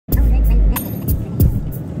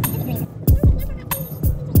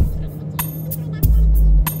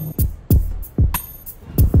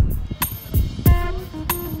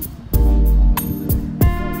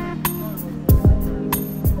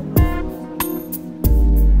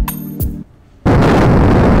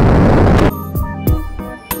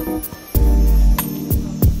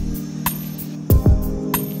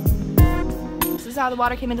out of the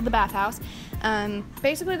water, came into the bathhouse.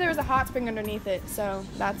 Basically, there was a hot spring underneath it, so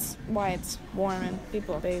that's why it's warm and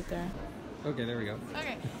people bathe there. Okay, there we go.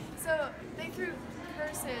 Okay, so they threw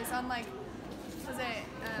curses on, like, was it,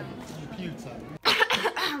 Computer.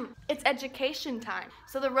 It's education time.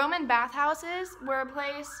 So the Roman bathhouses were a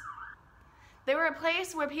place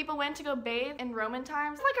where people went to go bathe in Roman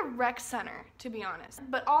times. It's like a rec center, to be honest.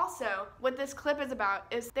 But also, what this clip is about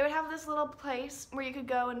is they would have this little place where you could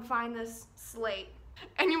go and find this slate.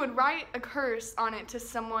 And you would write a curse on it to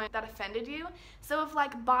someone that offended you. So if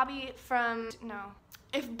like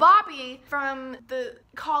if Bobby from the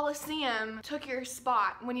Coliseum took your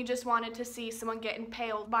spot when you just wanted to see someone get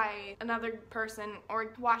impaled by another person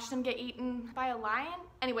or watch them get eaten by a lion.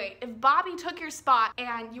 Anyway, if Bobby took your spot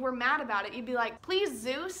and you were mad about it, you'd be like, please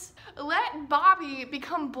Zeus, let Bobby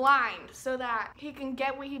become blind so that he can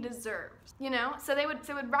get what he deserves, you know? So they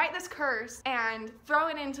would write this curse and throw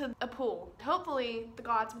it into a pool. Hopefully the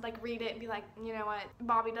gods would like read it and be like, you know what,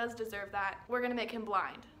 Bobby does deserve that. We're gonna make him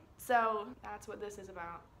blind. So that's what this is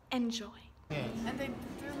about. Enjoy. Yeah. And they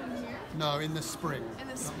threw them here? No, in the spring. In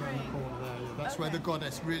the Not spring. around the corner there. Yeah. That's where the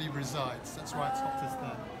goddess really resides. That's why it's hottest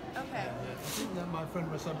there. Okay. Yeah. I think that my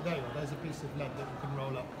friend was there. There's a piece of lead that you can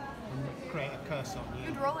roll up and create a curse on.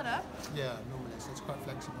 You'd roll it up? Yeah, normally. So it's quite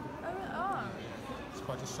flexible. Oh. It's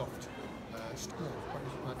quite a soft stone.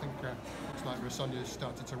 I think looks like Rosonia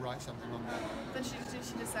started to write something on there. But she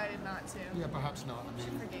decided not to. Yeah, perhaps not. I mean,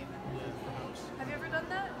 She forgave him. Yeah, perhaps. Have you ever done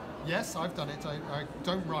that? Yes, I've done it. I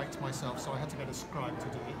don't write myself, so I had to get a scribe to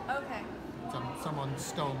do it. Okay. Someone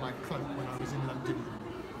stole my cloak when I was in London.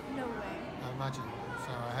 No way. Imagine.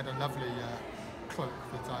 So I had a lovely cloak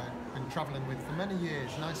that I've been travelling with for many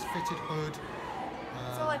years. Nice fitted hood.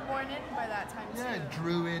 So like worn in by that time too? Yeah, it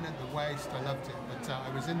drew in at the waist. I loved it. But I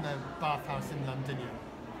was in the bathhouse in Londinium,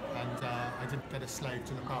 and I did get a slave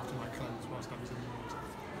to look after my clothes whilst I was in the water.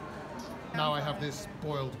 Now I have this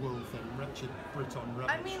boiled wool thing, wretched Briton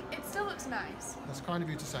rubbish. I mean, it still looks nice. That's kind of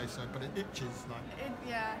you to say so, but it itches like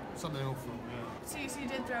Yeah. something awful. Yeah. So you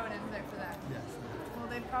did throw it in there for that? Yes. Well,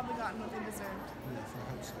 they've probably gotten what they deserved. Yes, I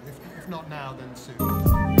hope so. If not now, then soon.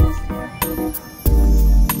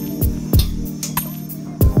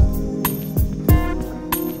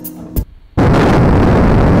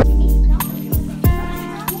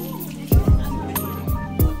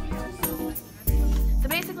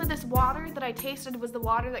 Water that I tasted was the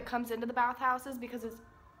water that comes into the bathhouses because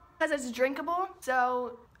it's drinkable.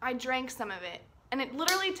 So I drank some of it, and it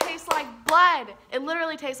literally tastes like blood. It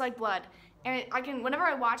literally tastes like blood, and whenever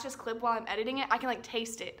I watch this clip while I'm editing it, I can like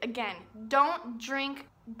taste it. Again, don't drink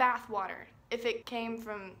bath water if it came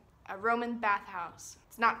from a Roman bathhouse.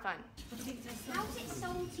 It's not fun. How's it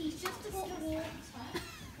salty? It's just hot water.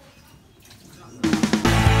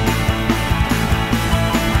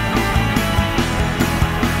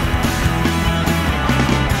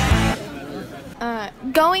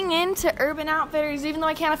 Going into Urban Outfitters, even though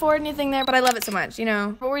I can't afford anything there, but I love it so much, you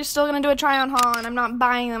know. But we're still gonna do a try-on haul, and I'm not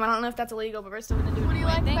buying them. I don't know if that's illegal, but we're still gonna do it. What do you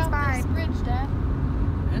like about this bridge, Dad?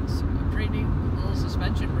 It's a pretty neat little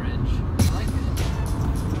suspension bridge. I like it.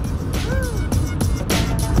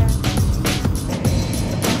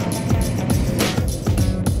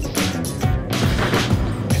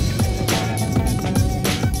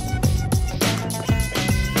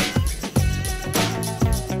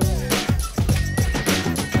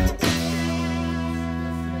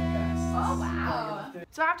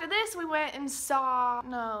 So after this, we went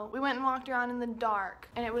and walked around in the dark,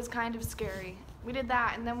 and it was kind of scary. We did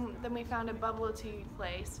that, and then we found a bubble tea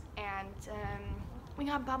place, and we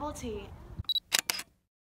got bubble tea.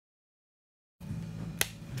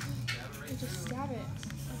 You just stab it. Oh,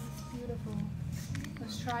 it's beautiful.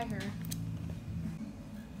 Let's try her.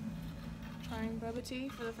 Trying bubble tea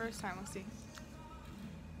for the first time. Let's see.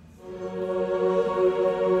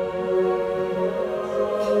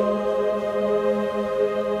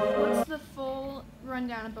 What's the full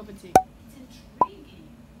rundown of boba tea? It's intriguing.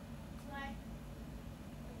 It's like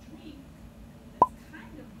a drink that's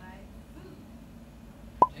kind of like food.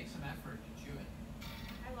 Take some effort to chew it.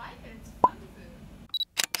 I like it. It's fun food.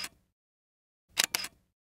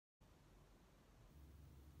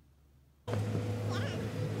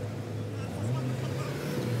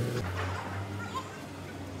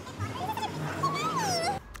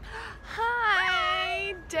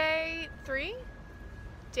 Hi! Day 3?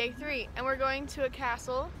 Day 3. And we're going to a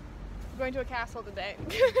castle. We're going to a castle today.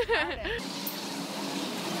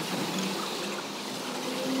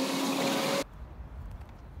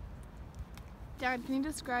 Dad, can you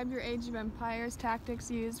describe your Age of Empires tactics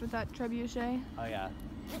used with that trebuchet? Oh yeah,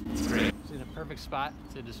 it's great. It's in a perfect spot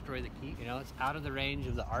to destroy the keep. You know, it's out of the range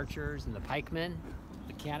of the archers and the pikemen.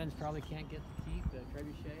 The cannons probably can't get the keep, the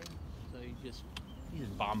trebuchet. So you just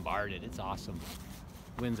bombard it. It's awesome.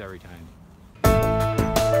 Wins every time.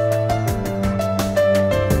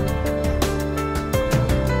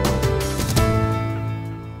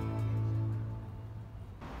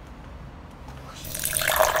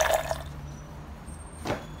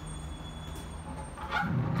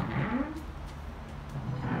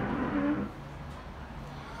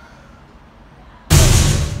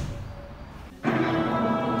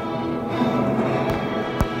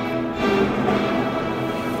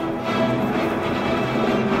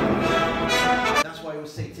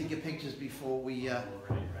 Before we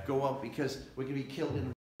go out, because we're going to be killed in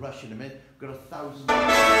a rush in a minute. We've got 1,000.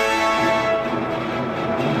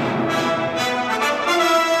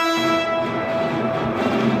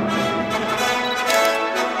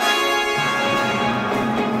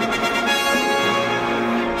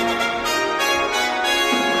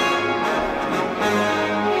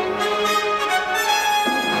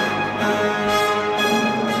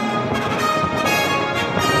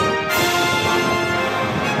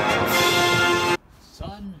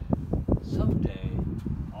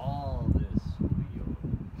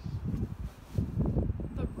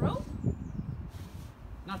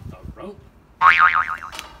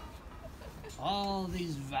 All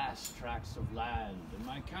these vast tracts of land in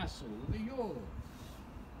my castle will be yours.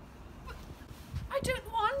 I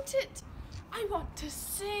don't want it. I want to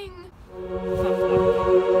sing.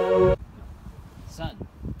 Son.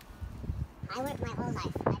 I worked my whole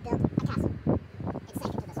life. I built a castle. It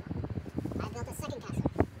sank into the swamp. I built a second castle,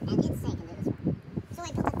 and it sank into the swamp. So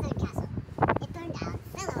I built a third castle. It burned down,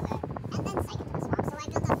 fell over, and then sank into the swamp. So I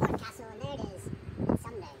built a fourth castle, and there it is. And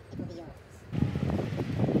someday it will be yours.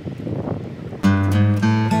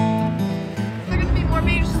 More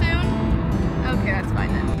beach soon? Okay, that's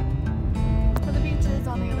fine then. So the beach is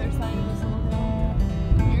on the other side of this little hill.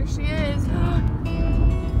 Here she is. I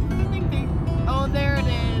think they... Oh, there it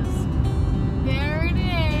is. There it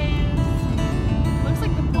is. Looks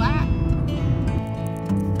like the black.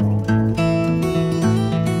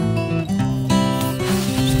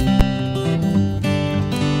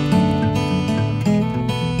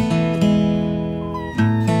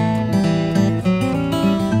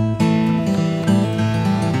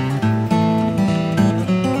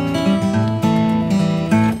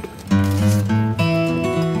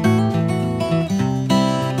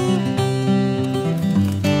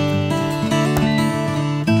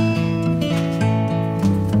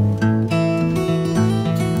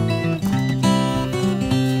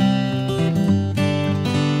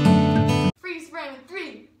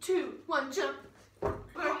 Jump. Put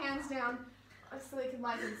our hands down so they can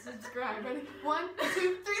like and subscribe. Ready? 1, 2, 3,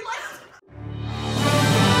 like.